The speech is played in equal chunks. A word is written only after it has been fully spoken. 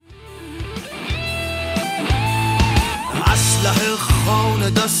اسلحه خانه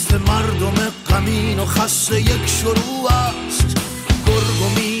دست مردم غمین و خسته یک شروع است. گرگ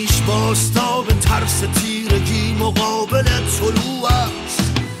و میش باستا به ترس تیرگی مقابل طلوع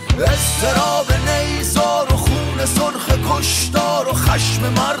است. اضطراب نیزار و خون سرخ کشتار و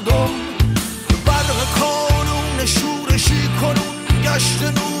خشم مردم، برق کانون شورشی کنون گشت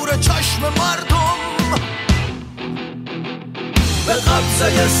نور چشم مردم. به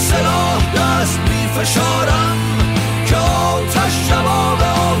قبضه سلاح دست می فشارم که آتش جواب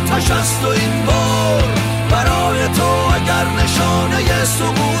آتش است و این بار برای تو اگر نشانه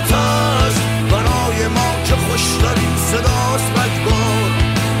سقوط است، برای ما که خوشترین صداست رگبار،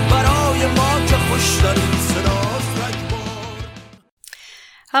 برای ما که خوشترین صداست رگبار.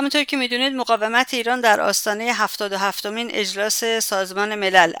 همونطور که میدونید مقاومت ایران در آستانه 77مین اجلاس سازمان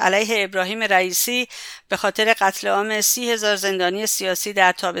ملل علیه ابراهیم رئیسی به خاطر قتل عام 30,000 زندانی سیاسی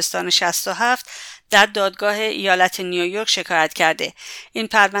در تابستان 67 در دادگاه ایالت نیویورک شکایت کرده. این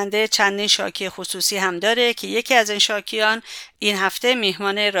پرونده چندین شاکی خصوصی هم داره که یکی از این شاکیان این هفته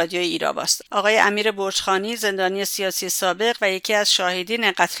میهمان رادیوی ایراواست. آقای امیر برجخانی، زندانی سیاسی سابق و یکی از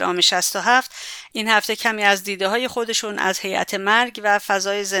شاهدین قتل عام 67، این هفته کمی از دیده‌های خودشون از هیئت مرگ و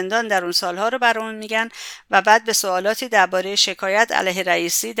فضای زندان در اون سالها رو برامون میگن و بعد به سوالاتی درباره شکایت علیه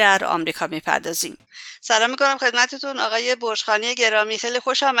رئیسی در آمریکا میپردازیم. سلام میکنم خدمتتون آقای برجخانی گرامی، خیلی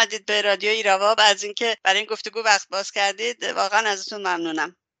خوش آمدید به رادیو ایراوا. از اینکه برای این گفتگو وقت باز کردید واقعا ازتون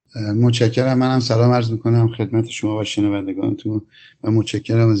ممنونم. متشکرم. منم سلام عرض میکنم خدمت شما و شنوندگانتون و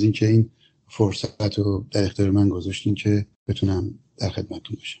متشکرم از اینکه این فرصت رو در اختیار من گذاشتین که بتونم در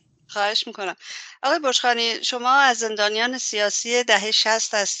خدمتتون باشم. خواهش میکنم. آقای برجخانی، شما از زندانیان سیاسی دهه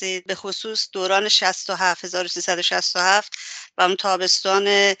 60 هستید، به خصوص دوران 1367 و اون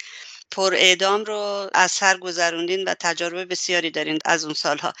تابستان پر اعدام رو از سر گذروندین و تجربه بسیاری دارین از اون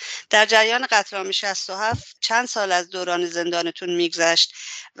سالها. در جریان قتل عام 67 چند سال از دوران زندانتون میگذشت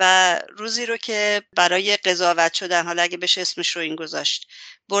و روزی رو که برای قضاوت شدن، حالا اگه بشه اسمش رو این گذاشت،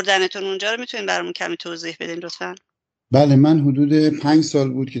 بردنتون اونجا رو میتونین برامون کمی توضیح بدین لطفاً؟ بله، من حدود 5 سال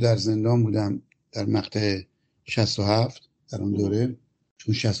بود که در زندان بودم در مقطع 67 در اون دوره،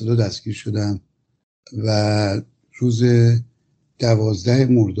 چون 62 دستگیر شدم و روز 12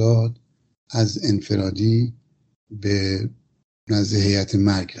 مرداد از انفرادی به نزد هیئت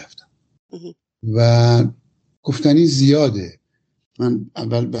مرگ رفتم و گفتنی زیاده. من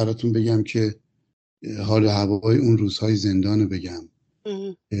اول براتون بگم که حال هوای اون روزهای زندان رو بگم،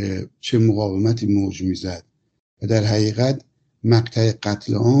 چه مقاومتی موج میزد و در حقیقت مقطع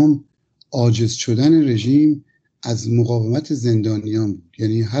قتل عام عاجز شدن رژیم از مقاومت زندانیان بود.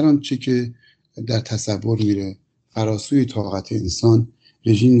 یعنی هر آنچه که در تصور میره فراسوی طاقت انسان،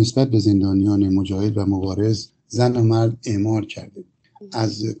 رژیم نسبت به زندانیان مجاهد و مبارز زن و مرد اعمال کرده.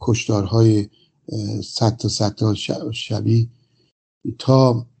 از کشتارهای صد تا شبیه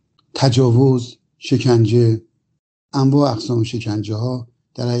تا تجاوز، شکنجه، انواع اقسام شکنجه ها.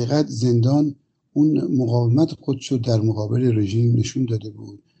 در حقیقت زندان اون مقاومت خودشو در مقابل رژیم نشون داده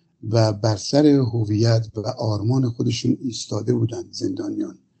بود و بر سر هویت و آرمان خودشون ایستاده بودند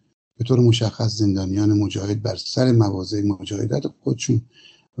زندانیان. به طور مشخص زندانیان مجاهد بر سر مواضع مجاهدت خودشون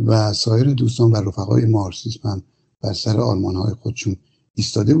و سایر دوستان و رفقای مارکسیسم هم بر سر آرمان‌های خودشون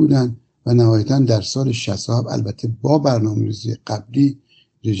ایستاده بودند و نهایتاً در سال 67 البته با برنامه‌ریزی قبلی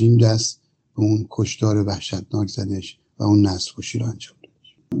رژیم دست به اون کشتار وحشتناک زدش و اون نسل‌کشی رو انجام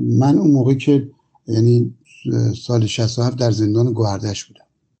داد. من اون موقع که یعنی سال 67 در زندان گوهردش بودم،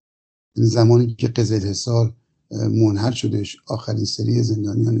 زمانی که قزلحصار منحل شدش، آخرین سری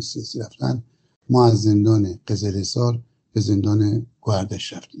زندانیان سیاسی رفتن، ما از زندان قزلحصار به زندان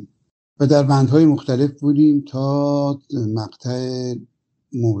گوهردش رفتیم و در بندهای مختلف بودیم تا مقطع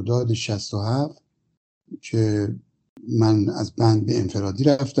مرداد 67 که من از بند به انفرادی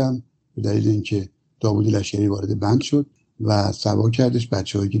رفتم به دلیل اینکه داوود لشکری وارد بند شد و سوا کردش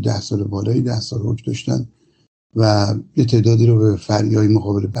بچه‌هایی که 10 سال بالایی 10 سال حکم داشتن و یه تعدادی رو به فریای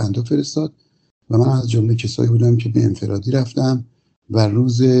مقابل بنده فرستاد و من از جمله کسایی بودم که به انفرادی رفتم و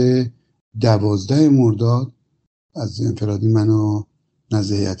روز 12 مرداد از انفرادی منو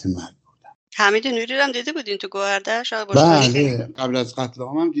نزد هیئت مرگ بردن. حمید نوری رو هم دیده بودین تو گوهردش؟ بله، قبل از قتل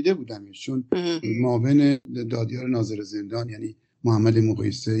عام هم دیده بودمش، چون معاون دادیار ناظر زندان یعنی محمد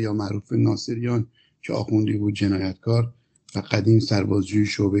مقایسه یا معروف ناصریان که آخوندی بود، جنایتکار و قدیم سربازجوی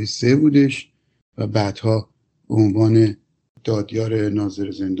شعبه 3 بودش و بعدها به عنوان دادیار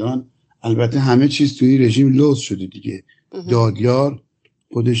ناظر زندان. البته همه چیز توی رژیم لوث شده دیگه. دادیار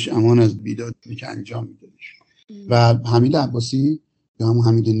خودش امان از بیدادی که انجام میدادش و حمید عباسی یا همون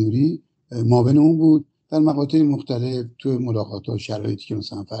حمید نوری معاون اون بود. در مقاطع مختلف تو ملاقات‌ها شرایطی که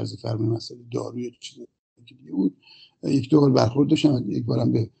مثلا فرض فرمایید مسئله داروی چیز بود. یک دو بار برخورد داشتم، یک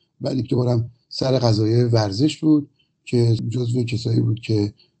دو بارم سر قضایی ورزش بود که جزو کسایی بود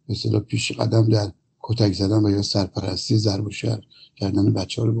که به اصطلاح پیش قدم در کتک زدن و یا سرپرستی ضرب و شر کردن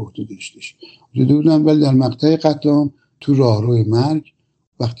بچه‌ها رو به عهده داشتش. دیده بودم. ولی در مقطع قتل عام تو راهروی مرگ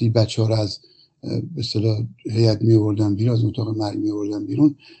وقتی بچه‌ها رو از به اصطلاح هیئت می‌آوردن بیرون، از اتاق مرگ می‌آوردن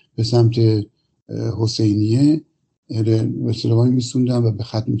بیرون، به سمت حسینیه به اصطلاح می‌سوندن و به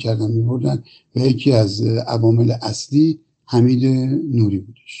خط می‌کردن می‌بردن و یکی از عوامل اصلی حمید نوری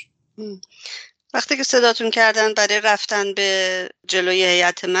بودش. وقتی که صداتون کردن برای رفتن به جلوی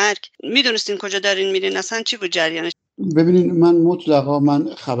هیئت مرگ، میدونستین کجا دارین میرین؟ اصلا چی بود جریانش؟ ببینید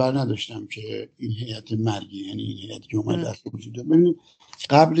من خبر نداشتم که این هیئت مرگی، یعنی این هیئتی که اومد اصلا وجود داره. ببینید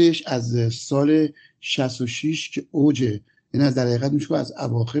قبلش از سال 66 که اوج، یعنی از در حقیقت میشه از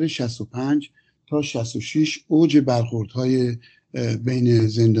اواخر 65 تا 66 اوج برخوردهای بین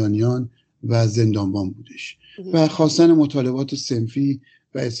زندانیان و زندانبان بودش و خواستن مطالبات صنفی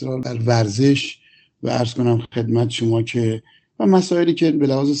و اصرار بر ورزش و عرض کنم خدمت شما که و مسائلی که به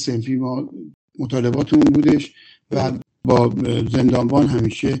لحاظ صنفی ما مطالباتمون بودش و با زندانبان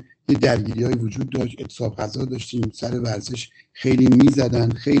همیشه یه درگیری‌های وجود داشت. اعتصاب غذا داشتیم، سر ورزش خیلی میزدن،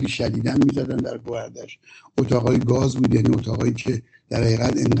 خیلی شدیداً میزدن در گوهردش. اتاقای گاز بود، یعنی اتاقایی که در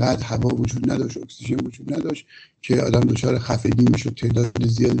حقیقت انقدر هوا وجود نداشت، اکسیژن وجود نداشت که آدم دچار خفگی میشد. تعداد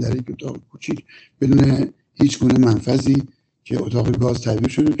زیاد در یک اتاق کوچیک بدون هیچ گونه منفذی که اتاق گاز تعبیر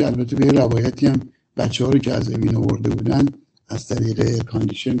شده، که البته به روایتی هم بچه‌ها رو که از اوین آورده بودن از طریق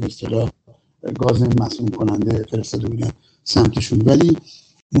کاندیشن به اصطلاح گاز مسموم کننده فرستاده بودن سمتشون. ولی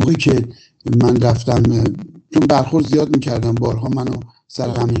موقعی که من رفتم، چون برخورد زیاد میکردم، بارها منو سر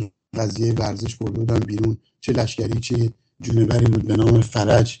همین قضیه ورزش برده بودن بیرون، چه لشکری چه جونوری بود به نام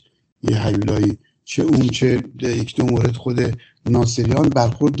فرج، یه هیولایی، چه اون چه یک دو مورد خود ناصریان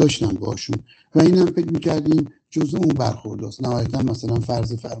برخورد داشتن باشون و اینم فکر میکردیم جزء اون برخورد است. نهایتا مثلا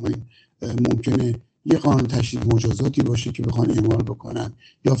فرض فرمایید ممکنه یه قانون تشدید مجازاتی باشه که بخوان اعمال بکنن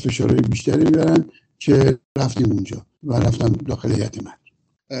یا فشارهای بیشتری بیارن، که رفتیم اونجا و رفتم داخل هیئت مرگ.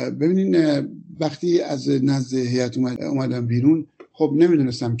 ببینین وقتی از نزد هیئت اومدم بیرون، خب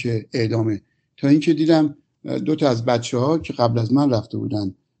نمیدونستم که اعدامه، تا اینکه دیدم دو تا از بچه‌ها که قبل از من رفته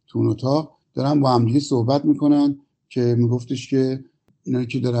بودن تو اون اتاق دارن با هم دیگه صحبت میکنن که میگفتش که اینا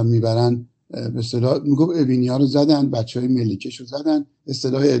که دارن میبرن به اصطلاح میگفت اوینیا رو زدن، بچهای ملیکش رو زدن،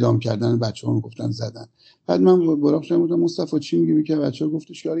 اصطلاح اعدام کردن بچه‌ها میگفتن زدن. بعد من براق شدم گفتم مصطفی چی میگی؟ که بچه‌ها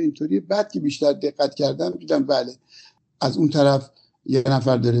گفتش که آره اینطوریه. بعد که بیشتر دقت کردم دیدم بله، از اون طرف یه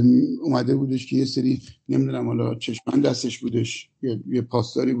نفر داره اومده بودش که یه سری نمیدونم حالا چشمن دستش بودش، یه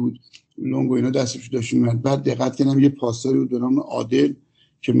پاسداری بود لنگ و اینا دستش داشت میاد. بعد دقت کردم یه پاسداری بود به نام عادل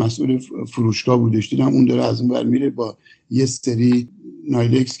که مسئول فروشگاه بودش، دیدم اون داره از اون ور میره با یه سری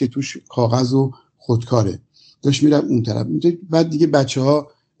نایلکس که توش کاغذ و خودکاره داشت میره اون طرف. بعد دیگه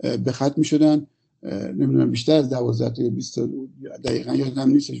بچه‌ها به خط میشدن، نمیدونم بیشتر از 12 تا 20 دقیقاً یادم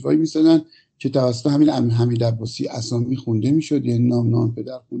نیستش، وای میستادن که توسط همین حمید عباسی اسامی خونده میشد، یعنی نام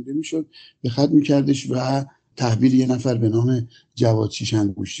پدر خونده میشد، به خط میکردش و تحویل یه نفر به نام جواد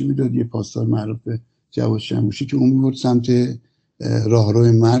شیش‌انگشتی میداد، یه پاسدار معروف به جواد شیش‌انگشتی که اون میبرد سمت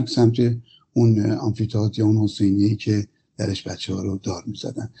راهروی مرگ، سمت اون آمفی‌تئاتر یا اون حسینیه‌ای که درش بچه‌ها رو دار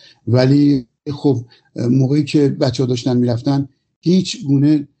می‌زدن. ولی خب موقعی که بچه‌ها داشتن میرفتن هیچ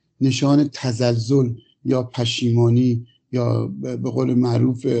گونه نشان تزلزل یا پشیمانی یا به قول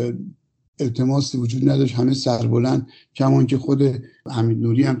معروف التماسی وجود نداشت. همه سربلند، کمان که خود حمید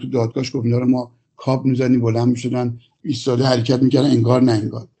نوری هم تو دادگاهش گفت اینا رو ما کاب می‌زدیم بلند می‌شدن ایستاده حرکت می‌کردن انگار نه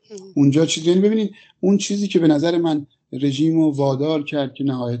انگار. اونجا چیزی، یعنی ببینید اون چیزی که به نظر من رژیم رو وادار کرد که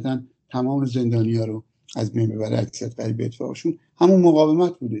نهایتاً تمام زندانی‌ها رو از بین ببره، اکثریت قریب اتفاقشون، همون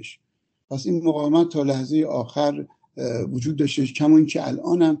مقاومت بودش. پس این مقاومت تا لحظه آخر وجود داشته، کما اینکه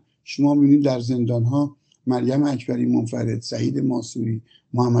الانم شما می‌بینید در زندان‌ها مریم اکبری منفرد، سعید ماسوری،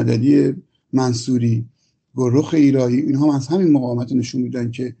 محمد علی منصوری، گرخ ایرایی، اینها از همین مقاومت نشون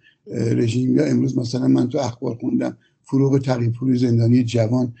میدن که رژیم، یا امروز مثلا من تو اخبار خوندم فروغ تقی‌پوری زندانی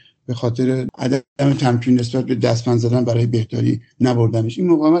جوان به خاطر عدم تمکین نسبت به دستبند زدن برای بهداری نبردنش. این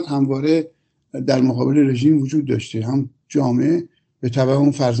مقاومت همواره در مقابل رژیم وجود داشته، هم جامعه به تبع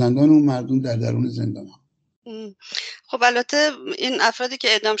اون فرزندان اون مردم در درون زندان‌ها. خب البته این افرادی که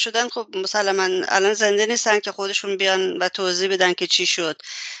اعدام شدن خب مسلماً الان زنده نیستن که خودشون بیان و توضیح بدن که چی شد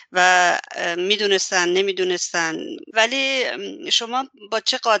و میدونستن نمیدونستن. ولی شما با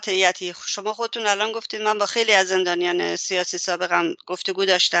چه قاطعیتی، شما خودتون الان گفتید من با خیلی از زندانیان سیاسی سابقم گفتگو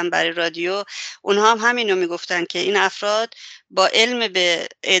داشتم برای رادیو، اونها هم همینو میگفتن که این افراد با علم به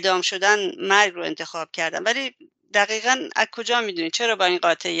اعدام شدن مرگ رو انتخاب کردن. ولی دقیقاً از کجا میدونید؟ چرا با این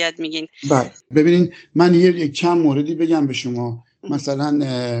قاطعیت میگین؟ بله ببینین من یک چند موردی بگم به شما.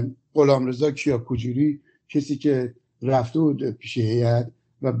 مثلا غلامرضا کیاکوجوری، کسی که رفته بود پیش هیئت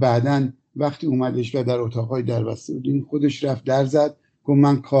و بعداً وقتی اومدش و در اتاقهای دربسته بودیم خودش رفت در زد، گفت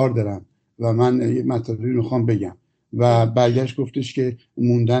من کار دارم و من یه مطلبی رو میخوام بگم و برگشت گفتش که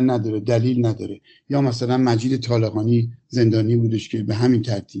موندن نداره، دلیل نداره. یا مثلا مجید طالقانی زندانی بودش که به همین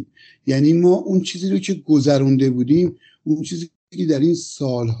ترتیب. یعنی ما اون چیزی رو که گذرونده بودیم، اون چیزی که در این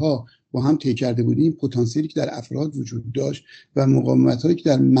سالها با هم طی کرده بودیم، پتانسیلی که در افراد وجود داشت و مقاومت‌هایی که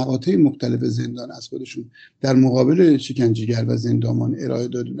در مقاطع مختلف زندان از خودشون در مقابل شکنجهگر و زندانبان ارائه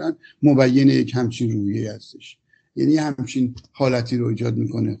دادن، مبین یک همچین روحیه هستش. یعنی همچین حالتی رو ایجاد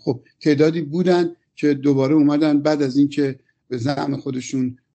میکنه. خب تعدادی بودن که دوباره اومدن بعد از اینکه به زعم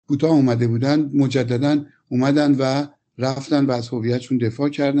خودشون کوتاه اومده بودن، مجددا اومدن و رفتن و از هویتشون دفاع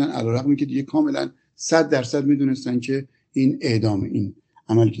کردن، علیرغم اینکه دیگه کاملا 100% میدونستن که این اعدام، این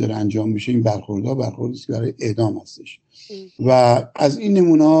عملی که داره انجام میشه، این برخوردی که برای اعدام هستش. و از این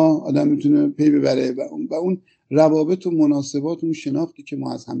نمونه آدم میتونه پی ببره و اون روابط و مناسبات، اون شناختی که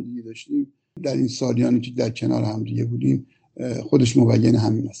ما از همدیگه داشتیم در این سالیانی که در کنار همدیگه بودیم، خودش مبین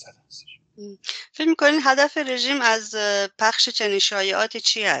همین مسئله هستش. فکر می‌کنین هدف رژیم از پخش چنین شایعاتی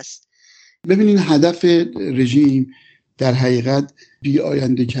چی است؟ ببینین هدف رژیم در حقیقت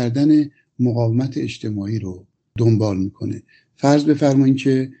بی‌آینده کردن مقاومت اجتماعی رو دنبال میکنه. فرض بفرمایید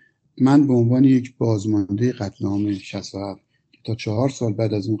که من به عنوان یک بازمانده قتل عام 67 که تا 4 سال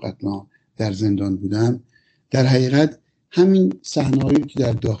بعد از اون قتل عام در زندان بودم، در حقیقت همین صحنه‌هایی که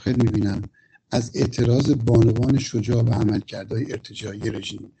در داخل میبینم از اعتراض بانوان شجاع و عملکردهای ارتجاعی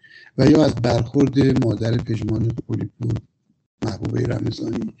رژیم و یا از برخورد مادر پژمان قلی‌پور محبوبه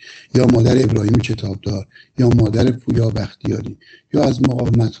رمضانی یا مادر ابراهیم کتابدار یا مادر پویا بختیاری یا از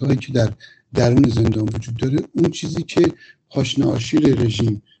مقاومت‌هایی که در درون زندان وجود داره، اون چیزی که پاشنه‌آشیل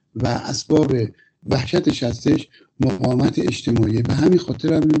رژیم و اسباب وحشتش هستش مقاومت اجتماعی. به همین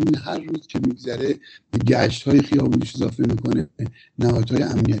خاطر هم می‌بینید هر روز که میگذره گشت‌های خیابونیش اضافه میکنه، نهادهای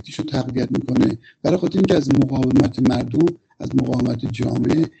امنیتیش رو تقویت میکنه، برای خاطر اینکه از مقاومت مردم، از مقاومت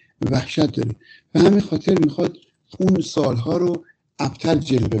جامعه وحشت داره. به همین خاطر میخواد اون سالها رو ابتر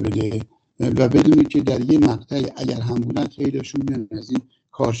جلوه بده و بدونی که در یه مقطع اگر هم بودن خیلیشون میان از این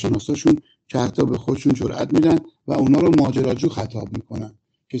کارشناساشون که حتی به خودشون جرأت میدن و اونا رو ماجراجو خطاب میکنن،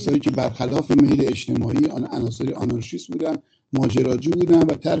 کسایی که برخلاف میل اجتماعی عناصر آنارشیست بودن، ماجراجو بودن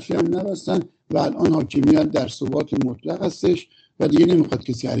و طرفی هم نبستن و الان حاکمیت در ثبات مطلق هستش و دیگه نمیخواد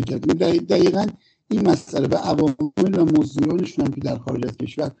کسی حرکت کنه. دقیقاً این مسئله و عوامل و مزدورانشون هم که در خارج از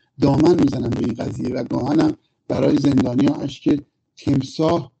کشور دامن میزنن به این قضیه و گاهن هم برای زندانی‌ها اشک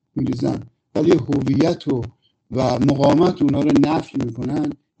تمساح میریزن ولی هویت و مقاومت اونا رو نفی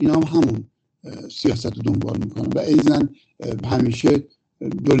میکنن. اینا هم همون سیاست رو دنبال میکنن و ایزن همیشه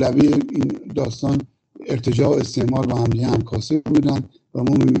دولبه این داستان ارتجاع و استعمار با همدیگه همکاسه بودن و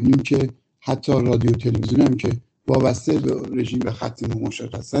ما میبینیم که حتی رادیو تلویزیون هم که وابسته به رژیم و خط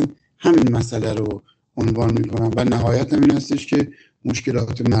مماشات هستن همین مسئله رو عنوان میکنن و نهایت هم این هستش که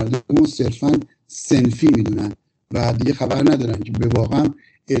مشکلات مردم رو صرفاً صنفی میدونن و دیگه خبر ندارن که به واقع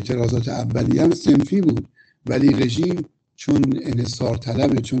اعتراضات اولیه هم صنفی بود، ولی رژیم چون انحصار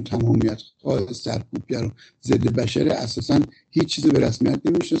طلبه، چون تمامیت خواه، سرکوبگر و ضد بشر، اساساً هیچ چیزی به رسمیت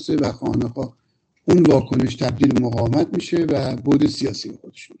نمیشناسه و خواهان اون واکنش تبدیل مقاومت میشه و بعد سیاسی به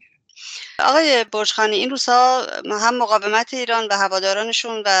خودش میگیره. آقای برجخانی، این روزها هم مقاومت ایران و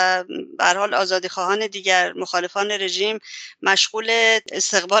هوادارانشون و به هر حال آزادیخواهان دیگر مخالفان رژیم مشغول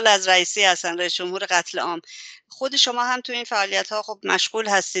استقبال از رئیسی هستن، رئیس جمهور قتل عام. خود شما هم تو این فعالیت‌ها خب مشغول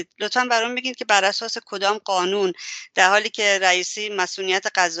هستید. لطفاً برام بگید که بر اساس کدام قانون در حالی که رئیسی مسئولیت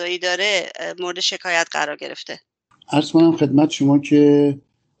قضایی داره مورد شکایت قرار گرفته؟ عرض کنم خدمت شما که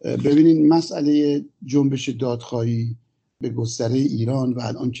ببینید مسئله جنبش دادخواهی به گستره ایران و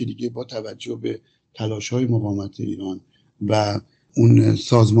الان که دیگه با توجه به تلاش‌های مقاومت ایران و اون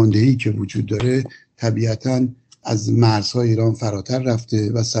سازماندهی که وجود داره طبیعتاً از مرزهای ایران فراتر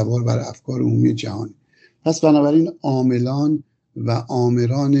رفته و سوار بر افکار عمومی جهان. پس بنابراین عاملان و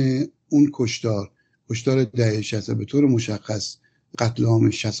آمران اون کشتار دهه 60 به طور مشخص قتل عام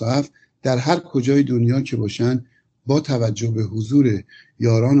 67 در هر کجای دنیا که باشن با توجه به حضور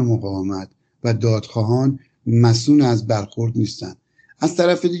یاران مقاومت و دادخواهان مسئول از برخورد نیستن. از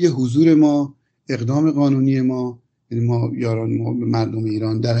طرف دیگه حضور ما، اقدام قانونی ما، یعنی ما یاران مردم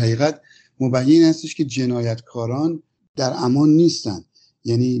ایران، در حقیقت مبین هستش که جنایتکاران در امان نیستن.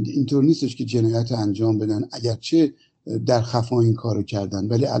 یعنی اینطور نیستش که جنایت انجام بدن اگرچه در خفا این کارو کردن،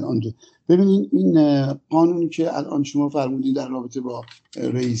 ولی الان ببینید این قانونی که الان شما فرمودین در رابطه با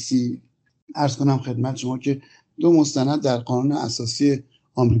رئیسی، عرض کنم خدمت شما که دو مستند در قانون اساسی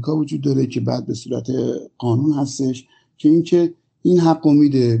آمریکا وجود داره که بعد به صورت قانون هستش که این حق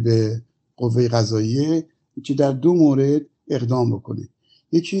میده به قوه قضاییه که در دو مورد اقدام بکنه.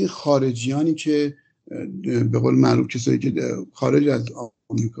 یکی خارجیانی که به قول معروف کسایی که خارج از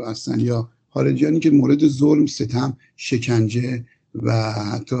آمریکا هستن یا خارجیانی که مورد ظلم، ستم، شکنجه و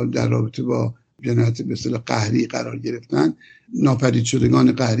حتی در رابطه با جنایت به اصطلاح قهری قرار گرفتن، ناپدید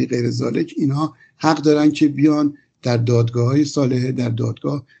شدگان قهری غیر ذالک، اینها حق دارن که بیان در دادگاه‌های صالحه، در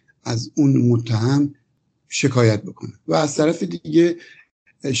دادگاه از اون متهم شکایت بکنن. و از طرف دیگه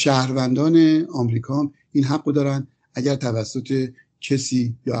شهروندان آمریکا این حق دارن اگر توسط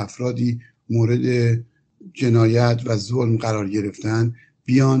کسی یا افرادی مورد جنایت و ظلم قرار گرفتن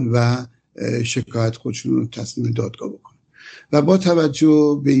بیان و شکایت خودشون رو تصمیم دادگاه بکنن. و با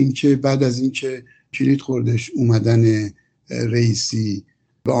توجه به اینکه بعد از اینکه کلید خوردش اومدن رئیسی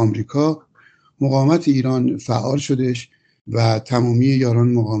به آمریکا، مقاومت ایران فعال شدش و تمامی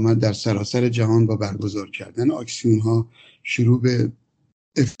یاران مقاومت در سراسر جهان با برگزار کردن اکسیون ها شروع به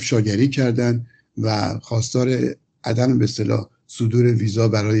افشاگری کردن و خواستار عدم به اصطلاح صدور ویزا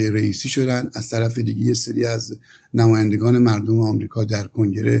برای رئیسی شدن. از طرف دیگه یه سری از نمایندگان مردم آمریکا در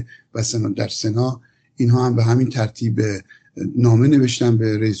کنگره و در سنا، اینها هم به همین ترتیب نامه نوشتن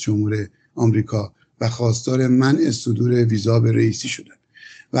به رئیس جمهور آمریکا و خواستار منع صدور ویزا به رئیسی شدن.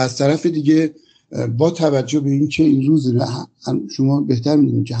 و از طرف دیگه با توجه به اینکه این روز شما بهتر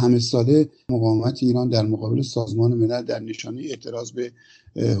می‌دونید که همه ساله مقاومت ایران در مقابل سازمان ملل در نشانه اعتراض به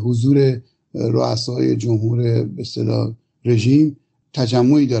حضور رؤسای جمهور به اصطلاح رژیم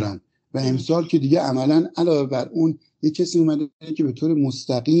تجمعی دارن و امسال که دیگه عملاً علاوه بر اون یک کسی اومده که به طور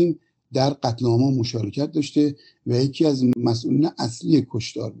مستقیم در قتل عام مشارکت داشته و یکی از مسئولین اصلی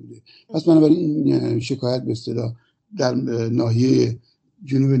کشتار بوده. پس بنابراین این شکایت به اصطلاح در ناحیه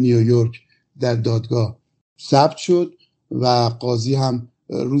جنوب نیویورک در دادگاه ثبت شد و قاضی هم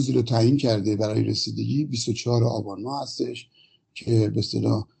روزی رو تعیین کرده برای رسیدگی. 24 آبان ماه هستش که به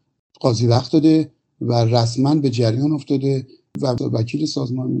اصطلاح قاضی وقت داده و رسما به جریان افتاده و وکیل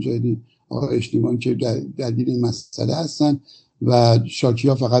سازمان مجاهدین آقای اشتیبان که درگیر این مسئله هستن و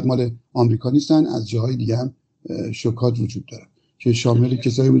شاکیان فقط مال آمریکا نیستن، از جاهای دیگه هم شکایت وجود داره که شامل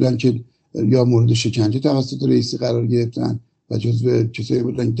کسایی بودن که یا مورد شکنجه توسط رئیسی قرار گرفتن و جزو کسایی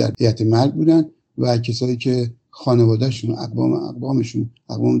بودن که در هیئت مرگ بودن و کسایی که خانواده‌شون،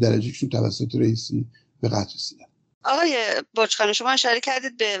 اقوام درجهشون توسط رئیسی به قتل رسیدن. آقای برجخانی، شما اشاره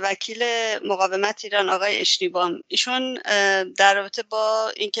کردید به وکیل مقاومت ایران آقای اشتیبان. ایشون در رابطه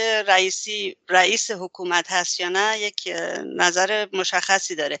با اینکه رئیسی رئیس حکومت هست یا نه یک نظر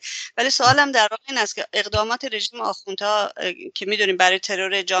مشخصی داره، ولی سوالم در واقع این است که اقدامات رژیم آخوندها که میدونیم برای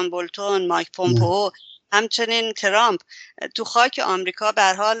ترور جان بولتون، مایک پومپئو، همچنین ترامپ تو خاک آمریکا به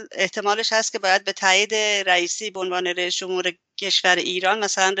هر حال احتمالش هست که باید به تایید رئیسی به عنوان رئیس جمهور کشور ایران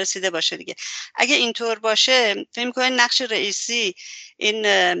مثلا رسیده باشه دیگه. اگه اینطور باشه فکر می‌کنید نقش رئیسی این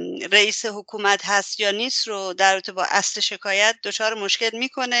رئیس حکومت هست یا نیست رو در رابطه با اصل شکایت دچار مشکل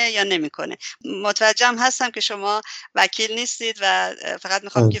میکنه یا نمیکنه؟ متوجهم هستم که شما وکیل نیستید و فقط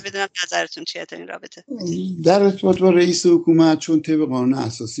میخوام که بدونم نظرتون چیه تا این رابطه. در ارتباط با رئیس حکومت، چون طبق قانون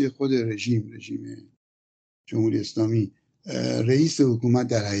اساسی خود رژیم جمهوری اسلامی رئیس حکومت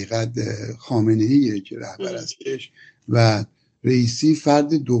در حقیقت خامنه‌ایه که رهبر هستش و رئیسی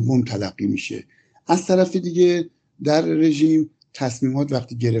فرد دوم تلقی میشه. از طرف دیگه در رژیم تصمیمات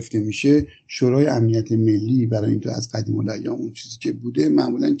وقتی گرفته میشه، شورای امنیت ملی برای اینکه از قدیم الایام اون چیزی که بوده،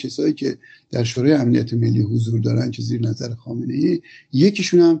 معمولا کسایی که در شورای امنیت ملی حضور دارن که زیر نظر خامنه‌ای،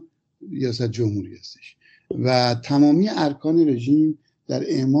 یکیشون هم ریاست جمهوری هستش و تمامی ارکان رژیم در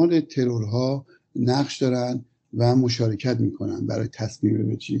اعمال ترورها نقش دارن و مشارکت میکنن برای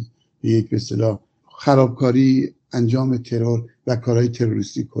تصمیم به یک به اصطلاح خرابکاری، انجام ترور و کارهای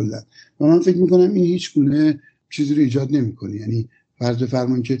تروریستی کلا. و من فکر میکنم این هیچ گونه چیزی رو ایجاد نمیکنه. یعنی فرض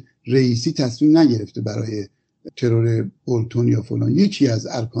بفرمایید که رئیسی تصمیم نگرفته برای ترور بولتون یا فلان، یکی از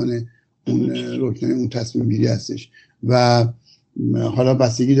ارکان اون رکنای اون تصمیم گیری هستش و حالا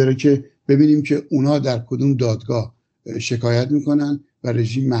بستگی داره که ببینیم که اونا در کدوم دادگاه شکایت میکنن و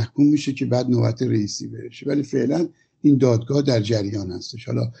رژیم محکوم میشه که بعد نوبت رئیسی برشه. ولی فعلا این دادگاه در جریان هستش.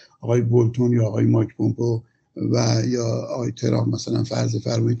 حالا آقای بولتون یا آقای مایک پومپئو و یا آقای ترامپ مثلا فرض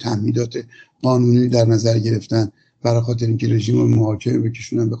فرمایید تمهیدات قانونی در نظر گرفتن برای خاطر اینکه رژیم رو محاکمه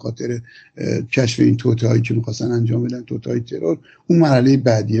بکشونن به خاطر کشف این توطئه‌ای که می‌خواستن انجام بدن، توطئه‌های ترور، اون مرحله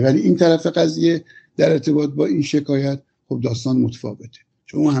بعدیه. ولی این طرف قضیه در ارتباط با این شکایت خب داستان متفاوته،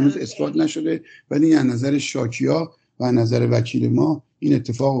 چون هنوز اثبات نشده. ولی از نظر شاکیان و از نظر وکیل ما این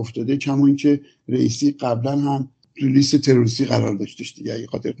اتفاق افتاده، کما اینکه رئیسی قبلا هم تو لیست تروریستی قرار داشتش دیگه. اگه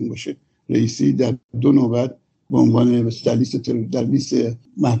خاطرتون باشه رئیسی در 2 نوبت به عنوان در لیست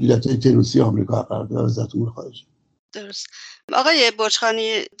محدودیت‌های تروریستی آمریکا قرار داد وزارت امور خارجه. درست. آقای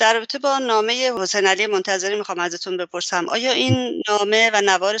برجخانی، در رابطه با نامه حسین علی منتظری میخوام ازتون بپرسم، آیا این نامه و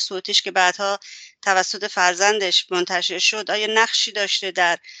نوار صوتیش که بعدها توسط فرزندش منتشر شد آیا نقشی داشته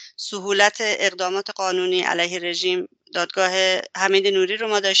در سهولت اقدامات قانونی علیه رژیم؟ دادگاه حمید نوری رو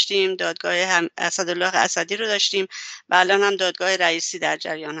ما داشتیم، دادگاه اسدالله اسدی رو داشتیم و الان هم دادگاه رئیسی در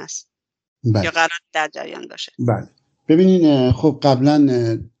جریان هست. بله. یا قرار در جریان باشه. بله. ببینین خب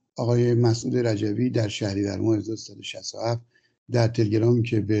قبلا آقای مسعود رجوی در شهریور ماه 1367 در تلگرامی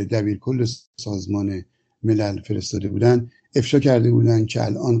که به دبیرکل سازمان ملل فرستاده بودن افشا کرده بودن که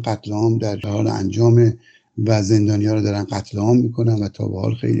الان قتل عام در حال انجام و زندانی‌ها رو دارن قتل عام میکنن و تا به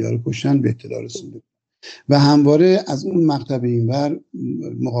حال خیلی‌ها رو کشتن به اطلاع رسونده و همواره از اون مقطع اینور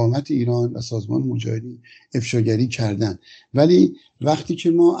مقاومت ایران و سازمان مجاهدین افشاگری کردن. ولی وقتی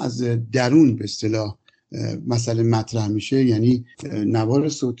که ما از درون به اصطلاح مسئله مطرح میشه، یعنی نوار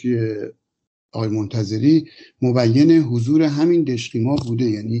صوتی آقای منتظری مبین حضور همین دشقیما بوده،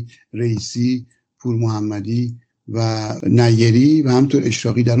 یعنی رئیسی، پور محمدی و نیری و همطور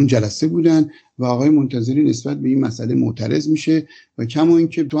اشراقی در اون جلسه بودن و آقای منتظری نسبت به این مسئله معترض میشه و کما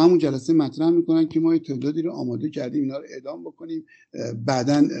اینکه تو همون جلسه مطرح میکنن که ما تعدادی رو آماده کردیم اینا رو اعدام بکنیم،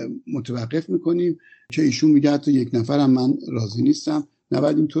 بعداً متوقف میکنیم، که ایشون میگه حتی یک نفرم من راضی نیستم،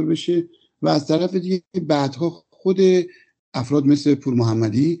 نباید اینطور بشه. و از طرف دیگه بعدها خود افراد مثل پور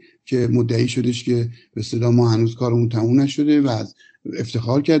محمدی که مدعی شدش که به اصطلاح ما هنوز کارمون تموم نشده و از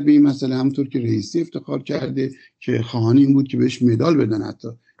افتخار کرد به این مسئله، همونطور که رئیسی افتخار کرده که خواهان این بود که بهش مدال بدن حتی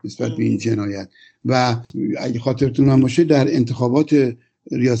نسبت به این جنایت. و اگه خاطرتون هم باشه در انتخابات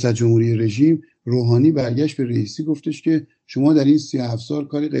ریاست جمهوری رژیم روحانی برگشت به رئیسی گفتش که شما در این 37 سال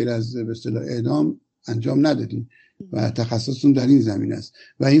کاری غیر از به اصطلاح اعدام انجام ندادین و تخصصتون در این زمین است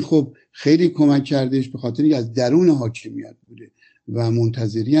و این خب خیلی کمک کردش به خاطر اینکه از درون حاکمیت بوده و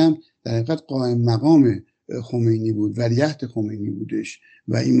منتظری هم در حقیقت قائم مقام خمینی بود، ولیعهد خمینی بودش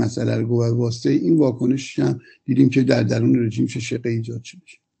و این مسئله رو گفت. واسطه این واکنش هم دیدیم که در درون رژیم چه شقه ایجاد شده.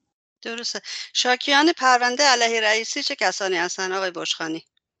 درسته. شاکیان پرونده علیه رئیسی چه کسانی هستن آقای برجخانی؟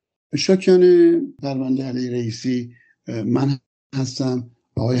 شاکیان پرونده علیه رئیسی من هستم،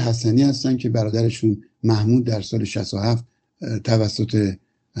 آقای حسنی هستن که برادرشون محمود در سال 67 توسط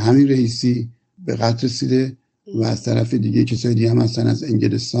همین رئیسی به قتل رسیده و از طرف دیگه کسای دیگه هم هستن از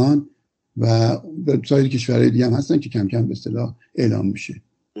انگلستان و سایر کشورهای دیگه هم هستن که کم کم به اصطلاح اعلام میشه.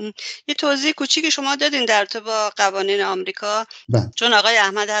 یه توضیح کوچیکی شما دادین در رابطه با قوانین آمریکا. چون آقای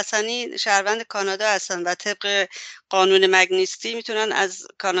احمد حسنی شهروند کانادا هستن و طبق قانون مگنیستی میتونن از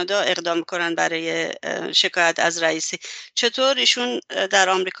کانادا اقدام کنن برای شکایت از رئیسی. چطور ایشون در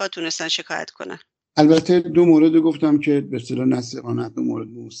آمریکا تونستن شکایت کنن؟ البته دو مورد گفتم که به اصطلاح نصیحانه، دو مورد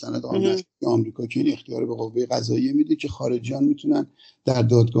مستند آمریکا که این اختیار به قوه قضاییه میده که خارجیان میتونن در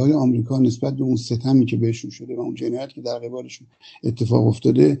دادگاه آمریکا نسبت به اون ستمی که بهشون شده و اون جنایت که در قبالشون اتفاق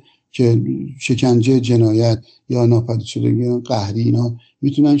افتاده که شکنجه، جنایت یا ناپدید شدگی قهری، اینا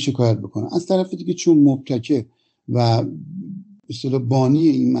میتونن شکایت بکنن. از طرف دیگه چون مبتکر و اصطلاح بانی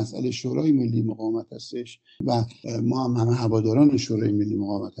این مسئله شورای ملی مقاومت هستش و ما هم همه هواداران شورای ملی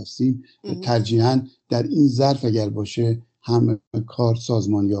مقاومت هستیم، ترجیحاً در این ظرف اگر باشه هم کار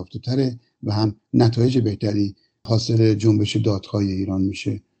سازمان یافته تره و هم نتایج بهتری حاصل جنبش دادخواه ایران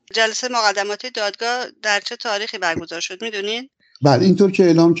میشه. جلسه مقدماتی دادگاه در چه تاریخی برگزار شد میدونین؟ بله، اینطور که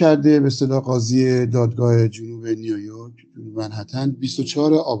اعلام کرده به اصطلاح قاضی دادگاه جنوب نیویورک منهتن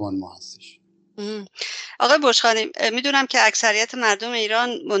 24 آبان ماه هستش. آقای برجخانی، میدونم که اکثریت مردم ایران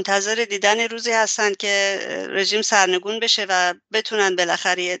منتظر دیدن روزی هستند که رژیم سرنگون بشه و بتونن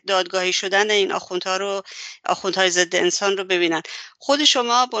بالاخره دادگاهی شدن این آخوندهای ضد انسان رو ببینن. خود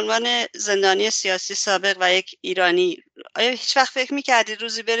شما به عنوان زندانی سیاسی سابق و یک ایرانی آیا هیچ وقت فکر می‌کردید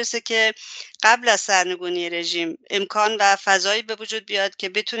روزی برسه که قبل از سرنگونی رژیم امکان و فضایی به وجود بیاد که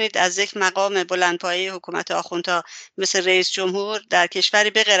بتونید از یک مقام بلندپایه حکومت آخوندها مثل رئیس جمهور در کشوری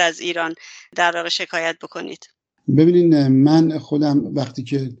بغیر از ایران در واقع شکایت بکنید؟ ببینین، من خودم وقتی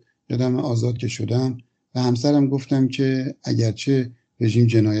که یادم آزاد که شدم و همسرم گفتم که اگرچه رژیم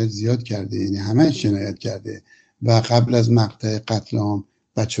جنایت زیاد کرده، یعنی همه‌اش جنایت کرده و قبل از مقطع قتل عام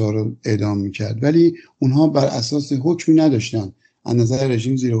بچه‌ها رو اعدام می‌کرد، ولی اونها بر اساس حکمی نداشتن، از نظر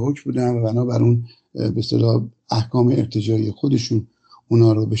رژیم زیر حکم بودن و بنابر اون به اصطلاح احکام ارتجاعی خودشون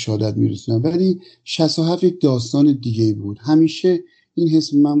اونا رو به شهادت می‌رسوندن. ولی 67 یک داستان دیگه بود. همیشه این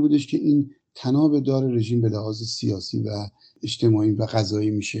حس من بودش که این تناب دار رژیم به لحاظ سیاسی و اجتماعی و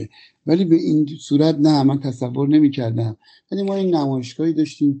قضایی میشه، ولی به این صورت نه، من تصور نمی‌کردم. ولی ما این نمایشگاهی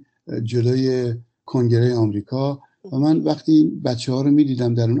داشتیم جلوی کنگره آمریکا و من وقتی بچه‌ها رو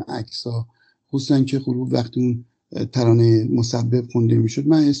می‌دیدم در اون عکس‌ها، خصوصا که خروج وقتی اون ترانه مسبب خونده میشد،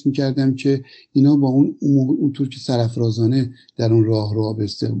 من حس میکردم که اینا با اون طور که سرافرازانه در اون راه به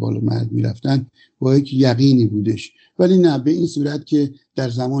استقبال مرد میرفتن با یک یقینی بودش. ولی نه به این صورت که در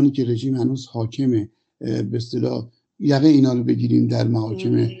زمانی که رژیم هنوز حاکمه به اصطلاح یقه اینا رو بگیریم در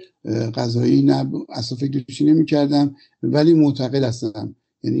محاکم قضایی، نه اصلا فکرشی نمی کردم. ولی معتقد هستم،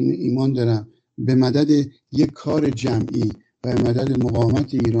 یعنی ایمان دارم به مدد یک کار جمعی و به مدد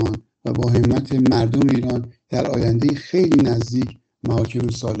مقاومت ایران و با همت مردم ایران در آینده خیلی نزدیک محاکم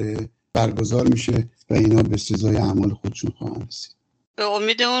صالحه برگزار میشه و اینا به سزای اعمال خودشون خواهند رسید. به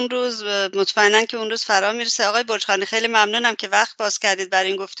امید اون روز، مطمئنن که اون روز فرا میرسه. آقای برجخانی خیلی ممنونم که وقت باز کردید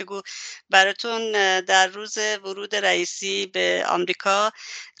برای این گفتگو. براتون در روز ورود رئیسی به آمریکا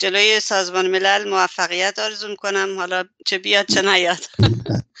جلوی سازمان ملل موفقیت آرزو میکنم، حالا چه بیاد چه نیاد.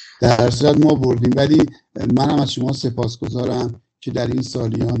 در صورت ما بردیم، ولی منم از شما سپاسگزارم که در این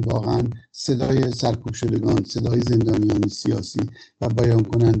سالیان واقعا صدای سرکوب شدگان، صدای زندانیان سیاسی و بیان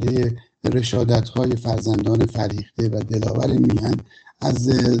کننده رشادت‌های فرزندان فریخته و دلاور میهن از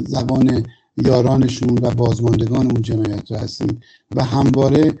زبان یارانشون و بازماندگان اون جنایت هستیم و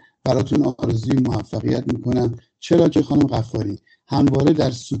همواره براتون آرزوی موفقیت میکنم. چرا که خانم غفاری همواره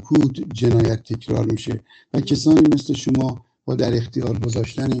در سکوت جنایت تکرار میشه و کسانی مثل شما با در اختیار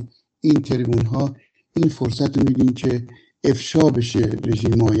گذاشتن این تریبون ها این فرصت رو میدین که افشا بشه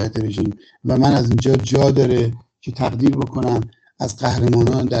رژیم، ماهیت رژیم. و من از اینجا جا داره که تقدیر بکنم از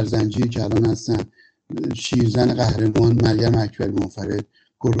قهرمانان در زنجیر که الان هستن: شیرزن قهرمان مریم اکبری منفرد،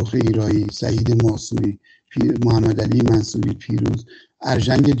 گرخه ایرایی، سعید ماسوری، محمد علی منصوری پیروز،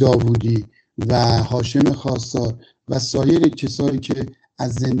 ارژنگ داوودی و هاشم خواستار و سایر کسایی که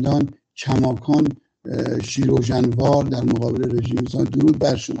از زندان کماکان شیروژنوار در مقابل رژیم میسان. درود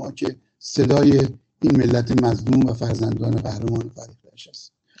بر شما که صدای این ملت مظلوم و فرزندان قهرمان فریختش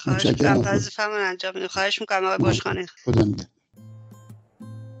است. خواهش میکنم وظیفه‌مون انجام بدیم. خواهش میکنم آقای برجخانی. خدا نگهدار.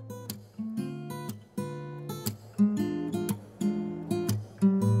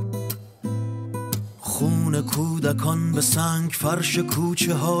 خون کودکان به سنگ فرش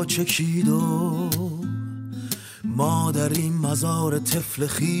کوچه ها چکید و مادری مزار طفل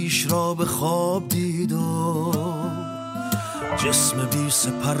خیش را به خواب دید و جسم بی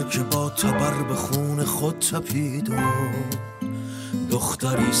سپر که با تبر به خون خود تپید و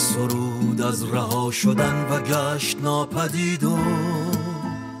دختری سرود از رها شدن و گشت ناپدید و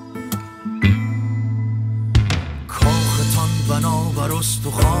کاختان بنابر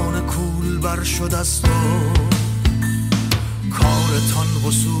استخوان کول بر شد است و کارتان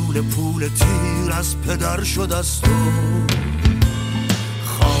وصول پول تیر از پدر شد است و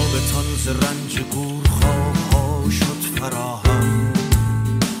خوابتان ز رنج گور خوابها شد فراهم.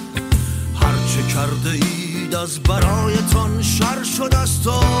 هرچه کرده اید از برایتان شر شد است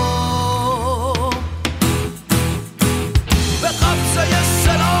و به قبضه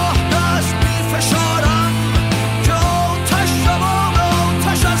سلاح دست می فشارم که آتش جواب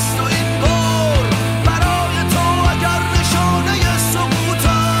آتش است و این بار برای تو اگر نشانه سقوط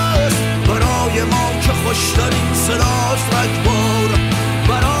است، برای ما که خوشترین صداست رگبار،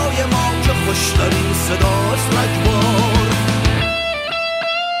 برای ما که خوشترین صداست رگبار.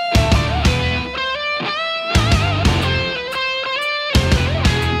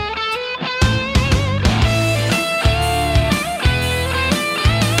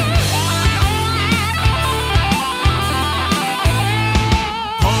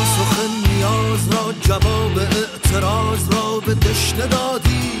 جواب اعتراض را به دشنه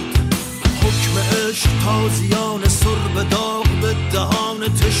دادید، حکم عشق تازیان سر به داغ به دهان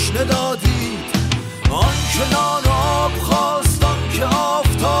تشنه دادید. آن که نان و آب خواست، آن که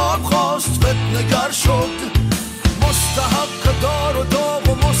آفتاب خواست فتنگر شد، مستحق دار و داغ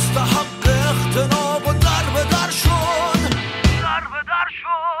و مستحق اختناب و در به در شد.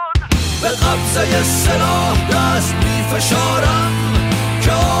 به قبضه سلاح دست می فشارم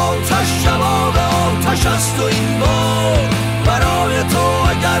که آتش جواب آتش است و این بار برای تو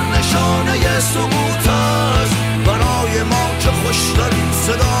اگر نشانه سقوط است، برای ما که خوشترین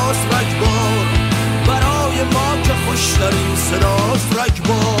صداست رگبار، برای ما که خوشترین صداست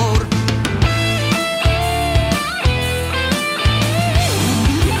رگبار.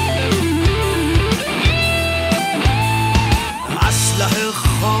 اسلحه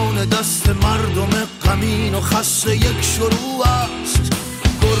خان دست مردم غمین و خسته یک شروع است،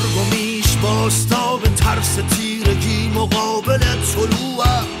 گرگ و میش باستا به ترس تیرگی مقابل طلوع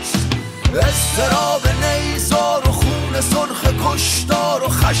است. اضطراب نیزار و خون سرخ کشتار و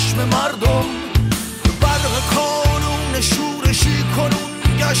خشم مردم، برق کانون شورشی کنون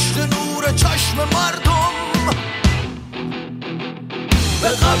گشت نور چشم مردم. به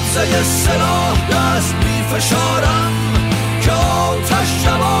قبضه سلاح دست می فشارم که آتش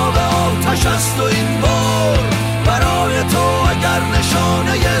جواب آتش است و این بار برای تو اگر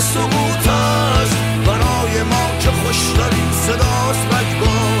نشانه سقوط است، برای ما که خوشترین صداست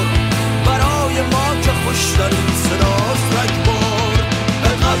رگبار، برای ما که خوشترین صداست رگبار. به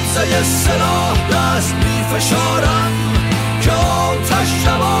قبضه سلاح دست می فشارم که آتش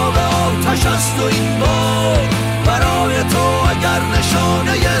جواب آتش است و این بار برای تو اگر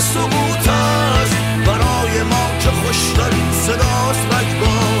نشانه سقوط است، برای ما که خوشترین صداست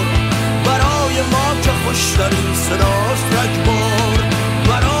رگبار، برای ما که خوشترین صداست رگبار،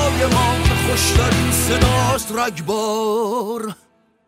 برای ما که خوشترین صداست رگبار.